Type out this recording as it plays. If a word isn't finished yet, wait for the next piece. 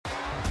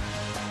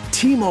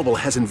T-Mobile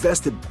has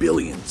invested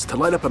billions to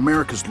light up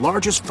America's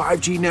largest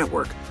 5G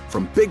network,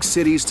 from big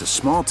cities to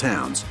small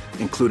towns,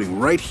 including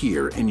right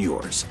here in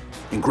yours.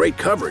 And great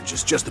coverage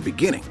is just the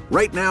beginning.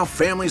 Right now,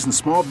 families and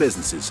small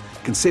businesses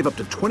can save up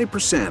to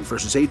 20%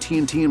 versus AT&T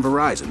and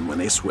Verizon when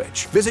they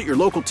switch. Visit your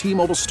local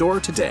T-Mobile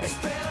store today.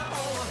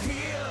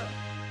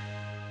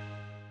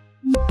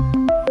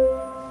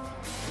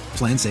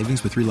 Plan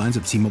savings with 3 lines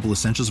of T-Mobile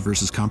Essentials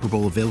versus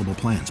comparable available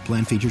plans.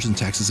 Plan features and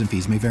taxes and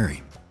fees may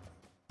vary.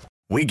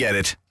 We get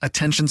it.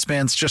 Attention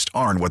spans just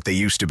aren't what they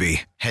used to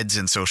be. Heads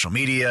in social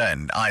media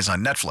and eyes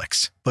on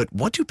Netflix. But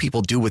what do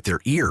people do with their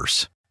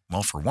ears?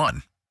 Well, for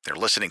one, they're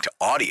listening to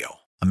audio.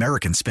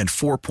 Americans spend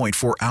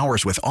 4.4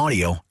 hours with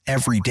audio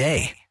every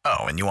day. Oh,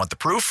 and you want the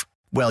proof?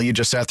 Well, you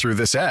just sat through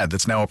this ad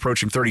that's now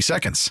approaching 30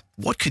 seconds.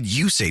 What could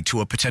you say to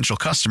a potential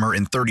customer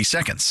in 30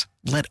 seconds?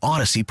 Let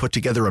Odyssey put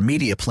together a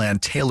media plan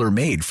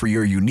tailor-made for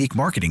your unique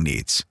marketing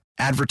needs.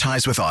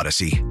 Advertise with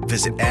Odyssey.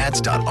 Visit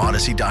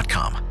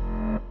ads.odyssey.com.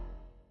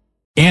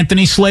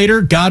 Anthony Slater,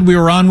 God, we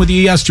were on with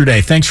you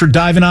yesterday. Thanks for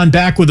diving on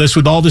back with us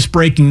with all this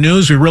breaking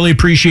news. We really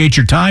appreciate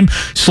your time.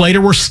 Slater,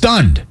 we're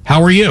stunned.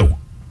 How are you?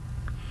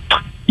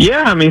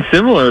 Yeah, I mean,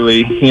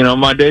 similarly,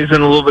 my day's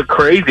been a little bit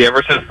crazy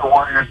ever since the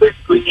Warriors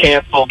basically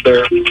canceled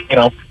their,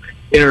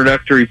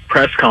 introductory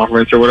press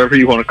conference or whatever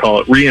you want to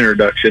call it,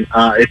 reintroduction.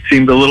 It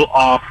seemed a little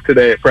off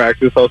today at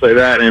practice, I'll say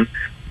that. And,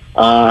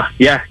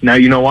 now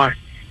you know why.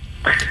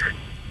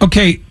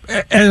 Okay,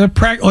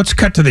 let's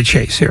cut to the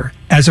chase here.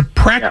 As a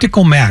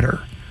practical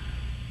matter,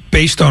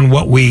 based on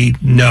what we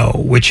know,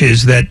 which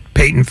is that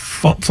Peyton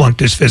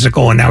flunked his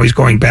physical and now he's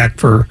going back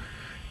for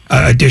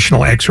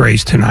additional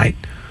x-rays tonight,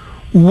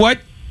 what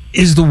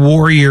is the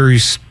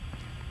Warriors'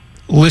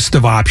 list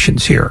of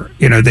options here?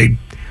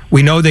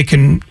 We know they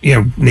can,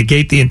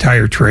 negate the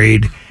entire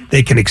trade.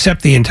 They can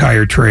accept the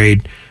entire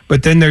trade.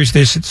 But then there's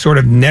this sort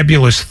of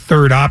nebulous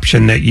third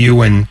option that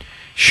you and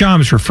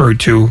Shams referred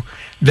to,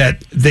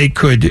 that they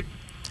could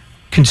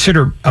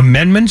consider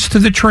amendments to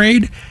the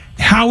trade.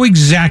 How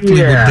exactly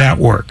would that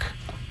work?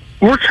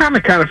 We're trying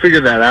to kind of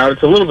figure that out.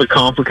 It's a little bit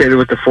complicated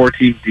with the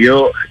 14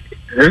 deal.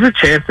 There's a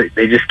chance that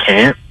they just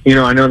can't.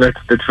 I know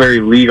that's very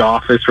league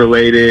office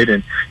related,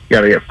 and you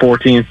got to get 4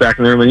 teams back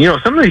in the room.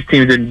 And, some of these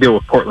teams didn't deal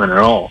with Portland at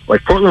all.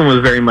 Like, Portland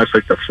was very much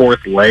like the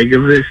fourth leg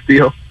of this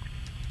deal.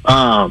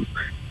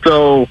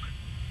 So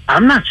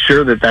I'm not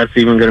sure that that's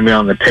even going to be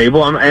on the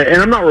table. And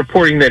I'm not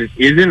reporting that it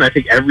isn't. I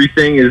think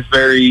everything is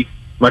very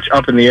much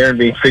up in the air and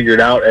being figured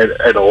out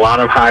at a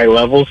lot of high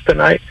levels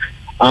tonight.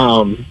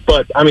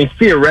 But, I mean,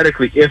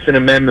 theoretically, if an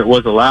amendment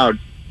was allowed,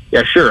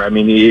 yeah, sure. I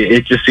mean,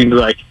 it just seems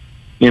like,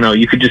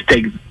 you could just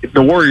take –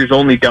 the Warriors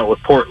only dealt with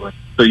Portland,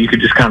 so you could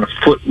just kind of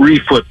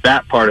reflip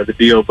that part of the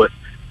deal. But,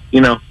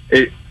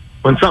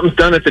 when something's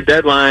done at the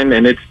deadline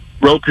and it's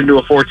roped into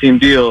a 4-team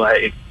deal,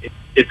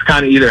 it's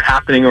kind of either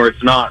happening or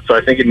it's not. So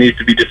I think it needs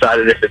to be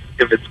decided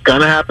if it's going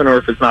to happen or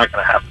if it's not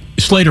going to happen.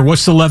 Slater,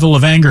 what's the level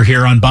of anger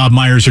here on Bob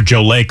Myers or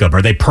Joe Lacob?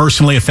 Are they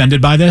personally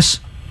offended by this?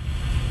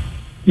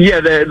 Yeah,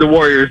 the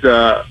Warriors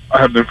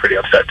have been pretty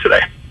upset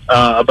today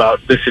about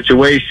the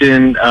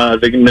situation,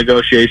 the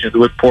negotiations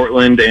with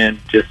Portland, and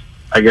just,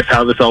 I guess,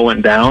 how this all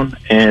went down.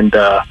 And,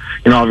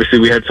 obviously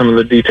we had some of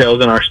the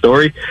details in our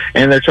story,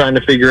 and they're trying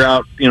to figure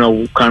out,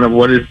 kind of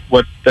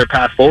what their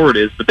path forward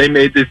is. But they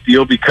made this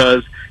deal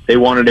because they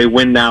wanted a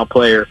win-now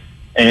player,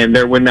 and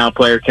their win-now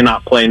player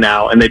cannot play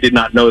now, and they did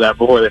not know that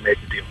before they made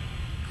the deal.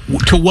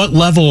 To what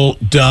level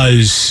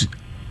does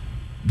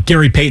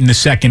Gary Payton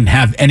II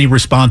have any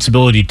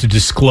responsibility to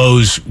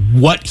disclose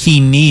what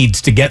he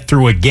needs to get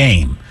through a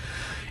game?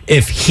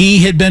 If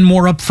he had been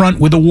more upfront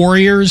with the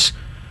Warriors,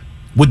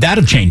 would that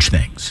have changed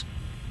things?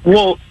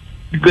 Well,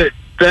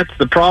 that's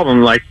the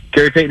problem. Like,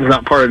 Gary Payton's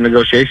not part of the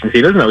negotiations.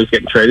 He doesn't know he's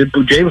getting traded.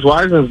 But James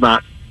Wiseman's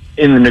not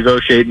in the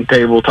negotiating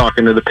table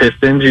talking to the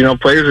Pistons.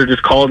 Players are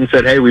just called and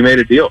said, hey, we made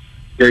a deal.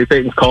 Gary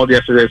Payton's called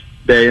yesterday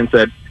and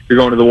said, you're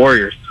going to the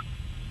Warriors.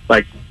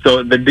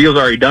 So the deal's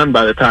already done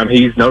by the time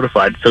he's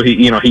notified. So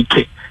he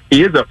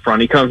is up front.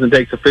 He comes and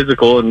takes a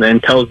physical and then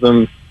tells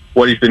them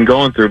what he's been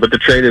going through. But the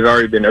trade had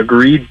already been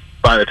agreed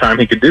by the time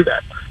he could do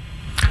that.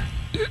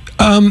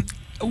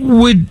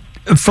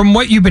 From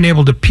what you've been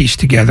able to piece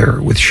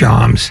together with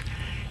Shams,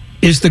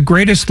 is the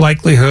greatest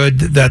likelihood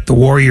that the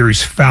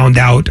Warriors found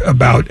out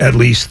about at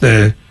least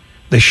the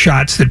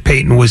shots that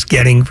Payton was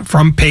getting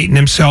from Payton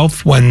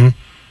himself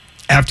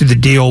after the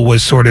deal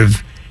was sort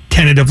of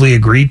tentatively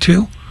agreed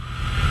to?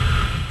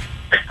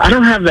 I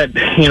don't have that,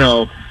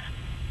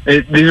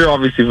 these are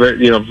obviously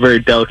very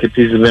delicate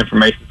pieces of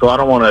information, so I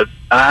don't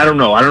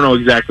know. I don't know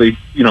exactly,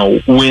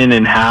 when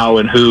and how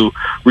and who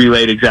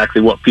relayed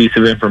exactly what piece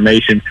of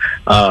information.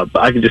 But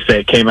I can just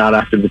say it came out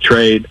after the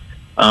trade.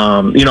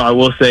 I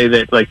will say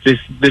that, like,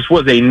 this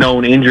was a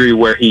known injury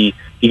where he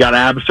got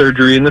ab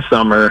surgery in the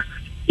summer.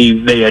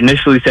 They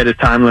initially said his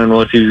timeline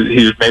was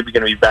he was maybe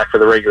going to be back for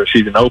the regular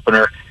season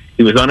opener.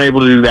 He was unable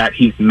to do that.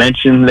 He's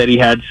mentioned that he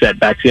had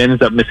setbacks. He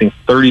ended up missing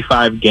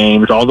 35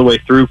 games all the way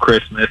through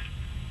Christmas.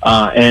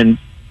 And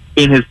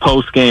in his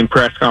post-game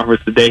press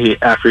conference the day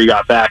after he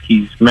got back,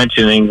 he's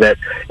mentioning that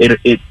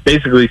it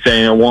basically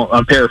saying,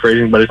 I'm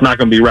paraphrasing, but it's not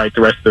going to be right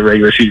the rest of the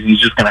regular season. He's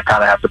just going to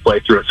kind of have to play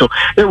through it. So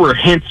there were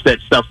hints that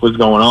stuff was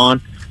going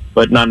on,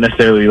 but not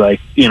necessarily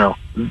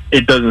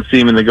it doesn't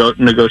seem in the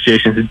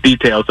negotiations, the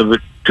details of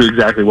it to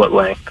exactly what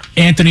length.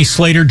 Anthony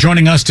Slater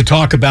joining us to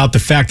talk about the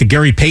fact that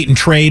Gary Payton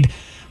trade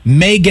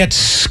may get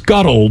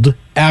scuttled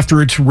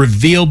after it's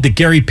revealed that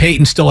Gary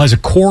Payton still has a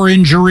core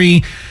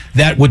injury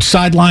that would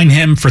sideline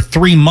him for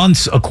 3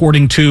 months,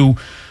 according to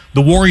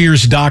the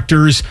Warriors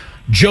doctors.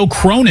 Joe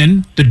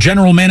Cronin, the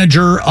general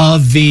manager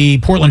of the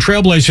Portland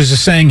Trailblazers,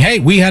 is saying, hey,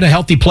 we had a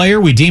healthy player.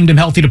 We deemed him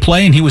healthy to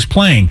play, and he was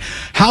playing.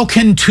 How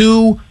can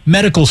two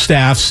medical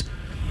staffs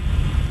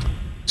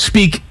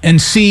speak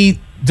and see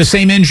the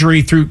same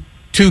injury through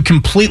two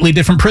completely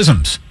different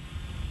prisms?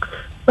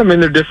 I mean,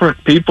 they're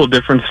different people,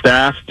 different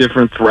staffs,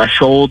 different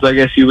thresholds, I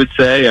guess you would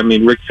say. I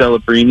mean, Rick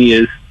Celebrini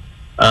is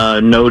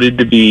noted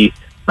to be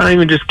not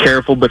even just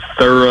careful, but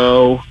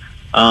thorough,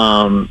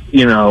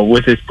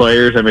 with his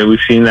players. I mean,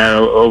 we've seen that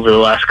over the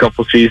last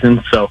couple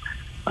seasons. So,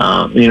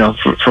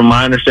 from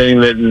my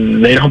understanding,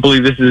 that they don't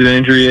believe this is an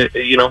injury,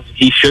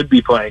 he should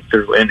be playing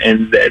through,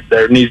 and that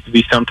there needs to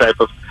be some type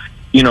of,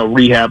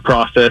 rehab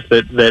process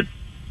that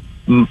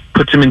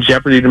puts him in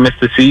jeopardy to miss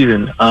the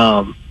season.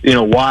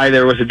 Why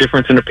there was a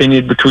difference in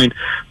opinion between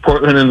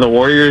Portland and the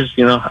Warriors,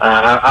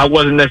 I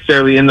wasn't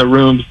necessarily in the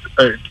rooms,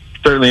 or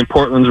certainly in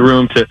Portland's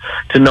room,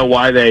 to know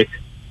why they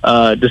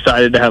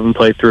decided to have him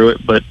play through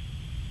it. But,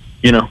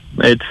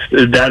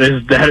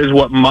 that is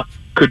what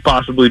could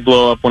possibly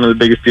blow up one of the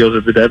biggest deals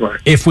at the deadline.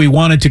 If we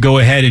wanted to go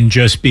ahead and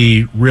just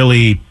be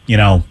really,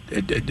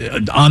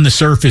 on the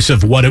surface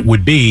of what it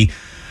would be.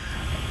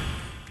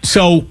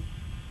 So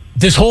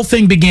this whole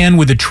thing began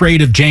with the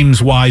trade of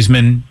James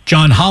Wiseman.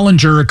 John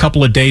Hollinger a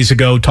couple of days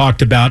ago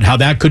talked about how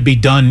that could be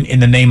done in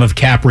the name of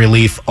cap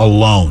relief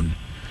alone.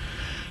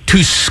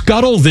 To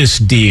scuttle this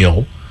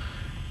deal,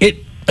 it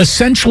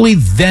essentially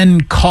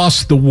then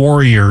cost the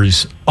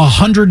Warriors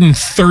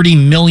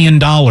 $130 million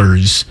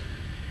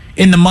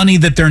in the money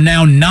that they're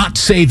now not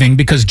saving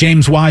because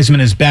James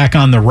Wiseman is back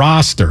on the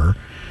roster.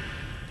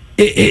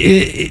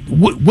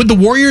 Would the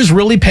Warriors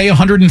really pay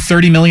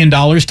 $130 million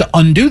to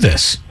undo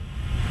this?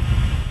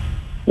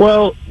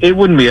 Well, it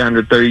wouldn't be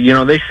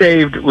 130. They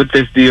saved with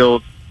this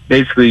deal,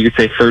 basically you could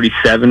say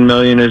 $37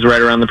 million is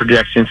right around the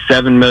projection,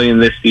 $7 million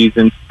this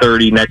season,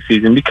 $30 next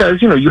season,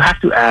 because, you have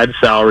to add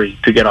salary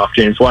to get off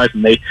James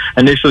Wiseman. They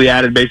initially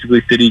added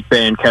basically Saddiq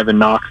Bey and Kevin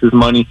Knox's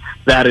money.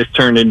 That is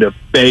turned into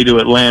Bey to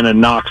Atlanta,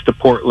 Knox to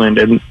Portland,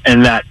 and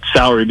that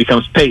salary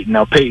becomes Payton.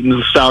 Now,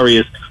 Payton's salary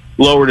is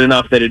lowered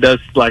enough that it does,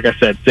 like I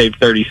said, save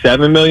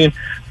 $37 million,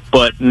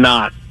 but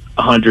not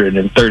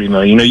 $130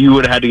 million. You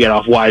would have had to get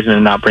off Wiseman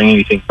and not bring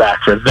anything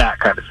back for that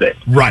kind of thing.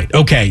 Right.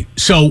 Okay.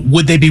 So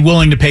would they be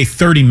willing to pay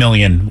 $30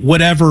 million,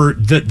 whatever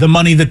the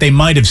money that they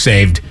might have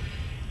saved?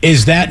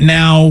 Is that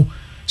now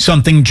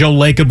something Joe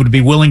Lacob would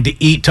be willing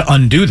to eat to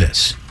undo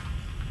this?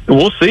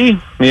 We'll see.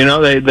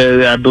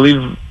 I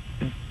believe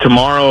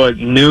tomorrow at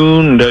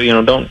noon.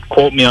 Don't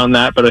quote me on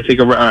that, but I think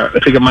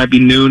it might be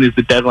noon is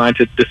the deadline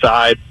to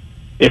decide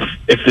if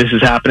this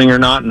is happening or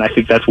not. And I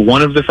think that's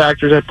one of the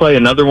factors at play.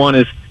 Another one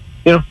is,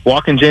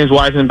 walking James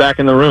Wiseman back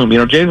in the room.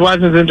 James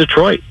Wiseman's in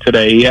Detroit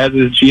today. He has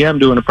his GM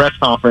doing a press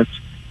conference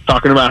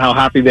talking about how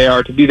happy they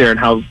are to be there and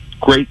how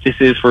great this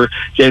is for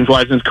James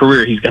Wiseman's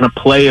career. He's going to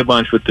play a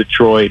bunch with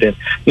Detroit. And,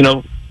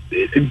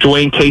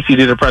 Dwayne Casey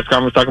did a press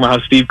conference talking about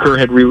how Steve Kerr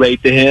had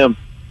relayed to him,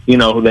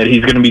 that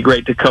he's going to be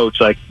great to coach.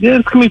 It's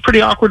going to be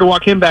pretty awkward to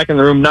walk him back in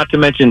the room, not to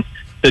mention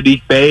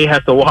Saddiq Bey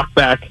has to walk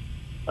back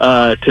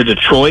to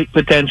Detroit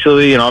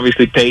potentially, and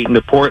obviously Payton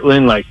to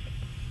Portland.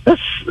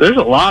 There's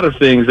a lot of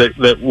things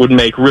that would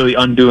make really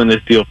undoing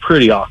this deal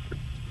pretty awkward.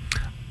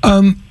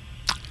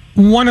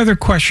 One other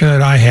question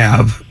that I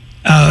have,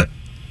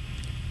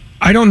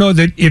 I don't know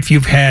that if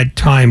you've had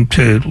time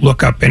to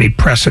look up any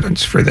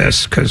precedents for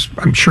this, because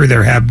I'm sure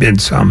there have been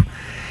some.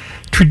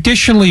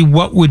 Traditionally,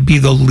 what would be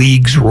the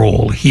league's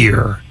role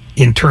here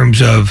in terms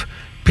of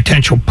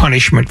potential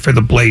punishment for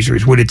the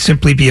Blazers? Would it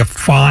simply be a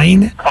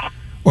fine?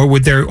 Or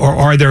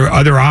are there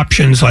other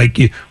options like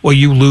you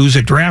lose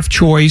a draft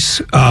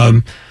choice?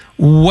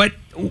 What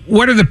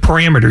are the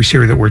parameters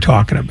here that we're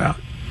talking about?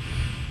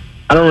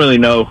 I don't really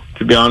know,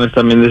 to be honest.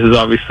 I mean, this is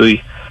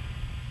obviously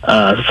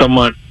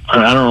somewhat,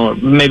 I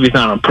don't know, maybe it's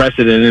not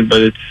unprecedented,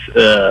 but it's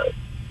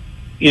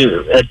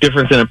a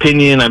difference in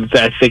opinion.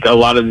 I think a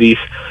lot of these,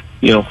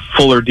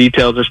 fuller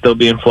details are still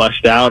being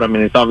fleshed out. I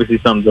mean, it's obviously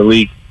something the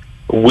league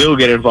will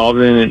get involved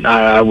in, and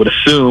I would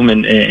assume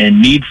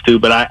and needs to,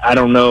 but I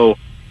don't know.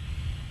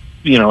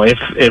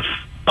 If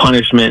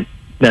punishment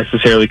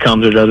necessarily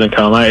comes or doesn't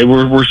come.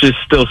 We're just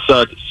still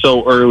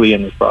so early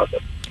in this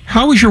process.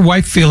 How is your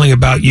wife feeling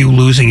about you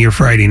losing your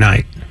Friday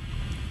night?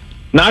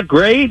 Not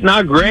great, but,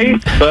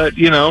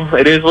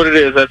 it is what it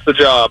is. That's the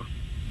job.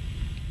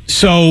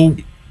 So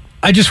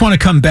I just want to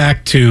come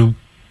back to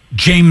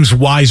James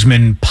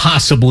Wiseman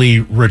possibly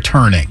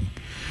returning.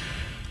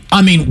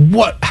 I mean,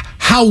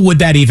 how would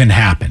that even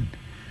happen?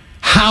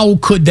 how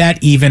could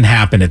that even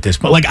happen at this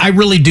point? Like, I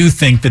really do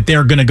think that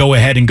they're going to go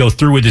ahead and go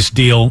through with this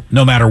deal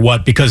no matter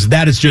what, because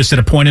that is just at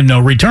a point of no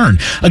return.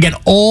 Again,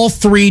 all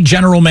three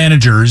general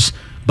managers,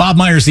 Bob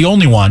Myers the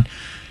only one,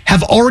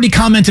 have already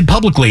commented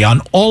publicly on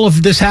all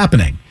of this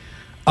happening.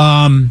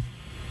 James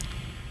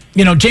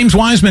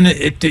Wiseman,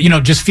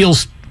 just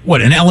feels,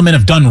 an element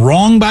of done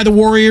wrong by the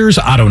Warriors?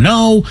 I don't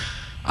know.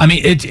 I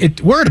mean,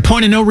 we're at a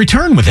point of no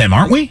return with him,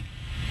 aren't we?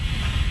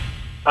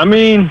 I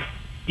mean,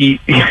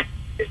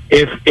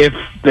 if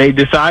they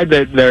decide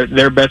that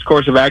their best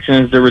course of action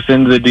is to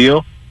rescind the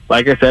deal,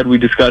 like I said, we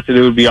discussed it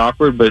would be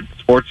awkward, but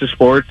sports is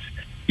sports.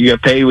 You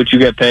get paid what you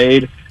get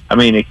paid. I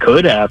mean, it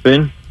could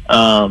happen.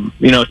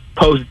 It's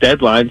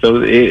post-deadline, so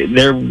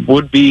there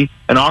would be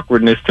an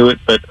awkwardness to it,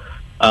 but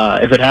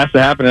if it has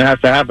to happen, it has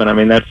to happen. I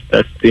mean, that's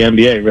the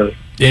NBA, really.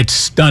 It's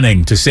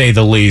stunning, to say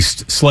the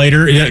least.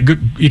 Slater,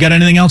 you got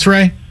anything else,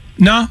 Ray?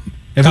 No.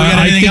 If we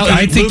got anything else,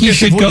 I think you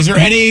should go. Is there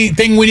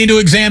anything we need to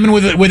examine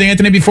with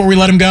Anthony before we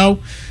let him go?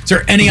 Is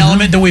there any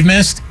element that we've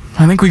missed?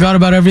 I think we got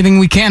about everything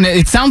we can.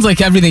 It sounds like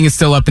everything is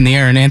still up in the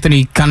air, and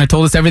Anthony kind of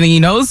told us everything he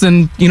knows,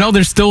 and,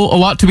 there's still a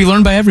lot to be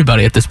learned by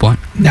everybody at this point.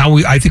 Now,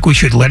 I think we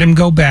should let him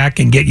go back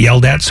and get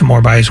yelled at some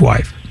more by his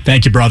wife.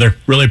 Thank you, brother.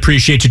 Really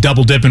appreciate you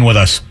double dipping with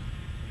us.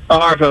 All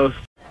right, folks.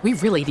 We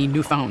really need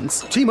new phones.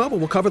 T-Mobile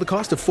will cover the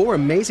cost of 4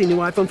 amazing new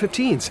iPhone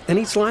 15s, and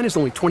each line is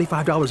only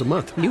 $25 a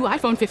month. New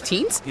iPhone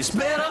 15s? It's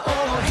better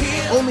over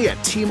here. Only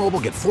at T-Mobile,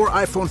 get 4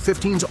 iPhone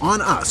 15s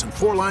on us and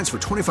 4 lines for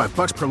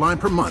 $25 per line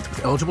per month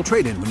with eligible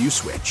trade-in when you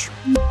switch.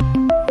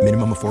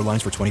 Minimum of 4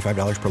 lines for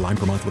 $25 per line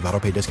per month with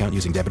autopay discount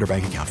using debit or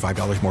bank account.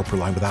 $5 more per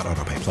line without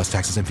autopay, plus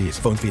taxes and fees.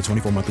 Phone fee at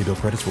 24 monthly bill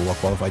credits for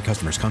well-qualified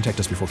customers. Contact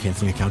us before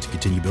canceling account to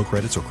continue bill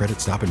credits or credit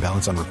stop and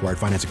balance on required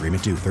finance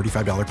agreement due.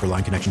 $35 per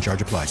line connection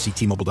charge applies. See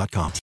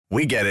T-Mobile.com.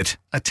 We get it.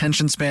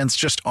 Attention spans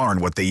just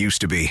aren't what they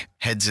used to be.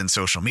 Heads in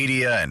social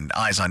media and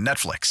eyes on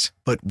Netflix.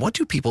 But what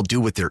do people do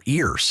with their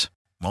ears?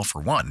 Well,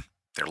 for one,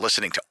 they're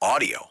listening to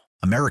audio.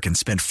 Americans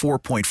spend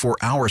 4.4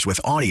 hours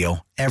with audio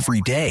every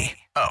day.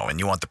 Oh, and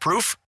you want the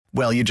proof?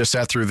 Well, you just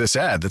sat through this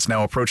ad that's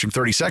now approaching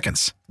 30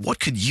 seconds.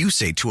 What could you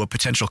say to a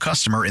potential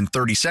customer in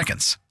 30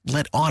 seconds?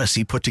 Let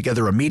Odyssey put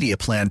together a media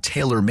plan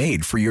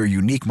tailor-made for your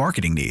unique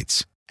marketing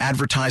needs.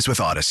 Advertise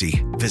with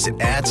Odyssey. Visit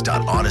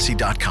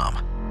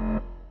ads.odyssey.com.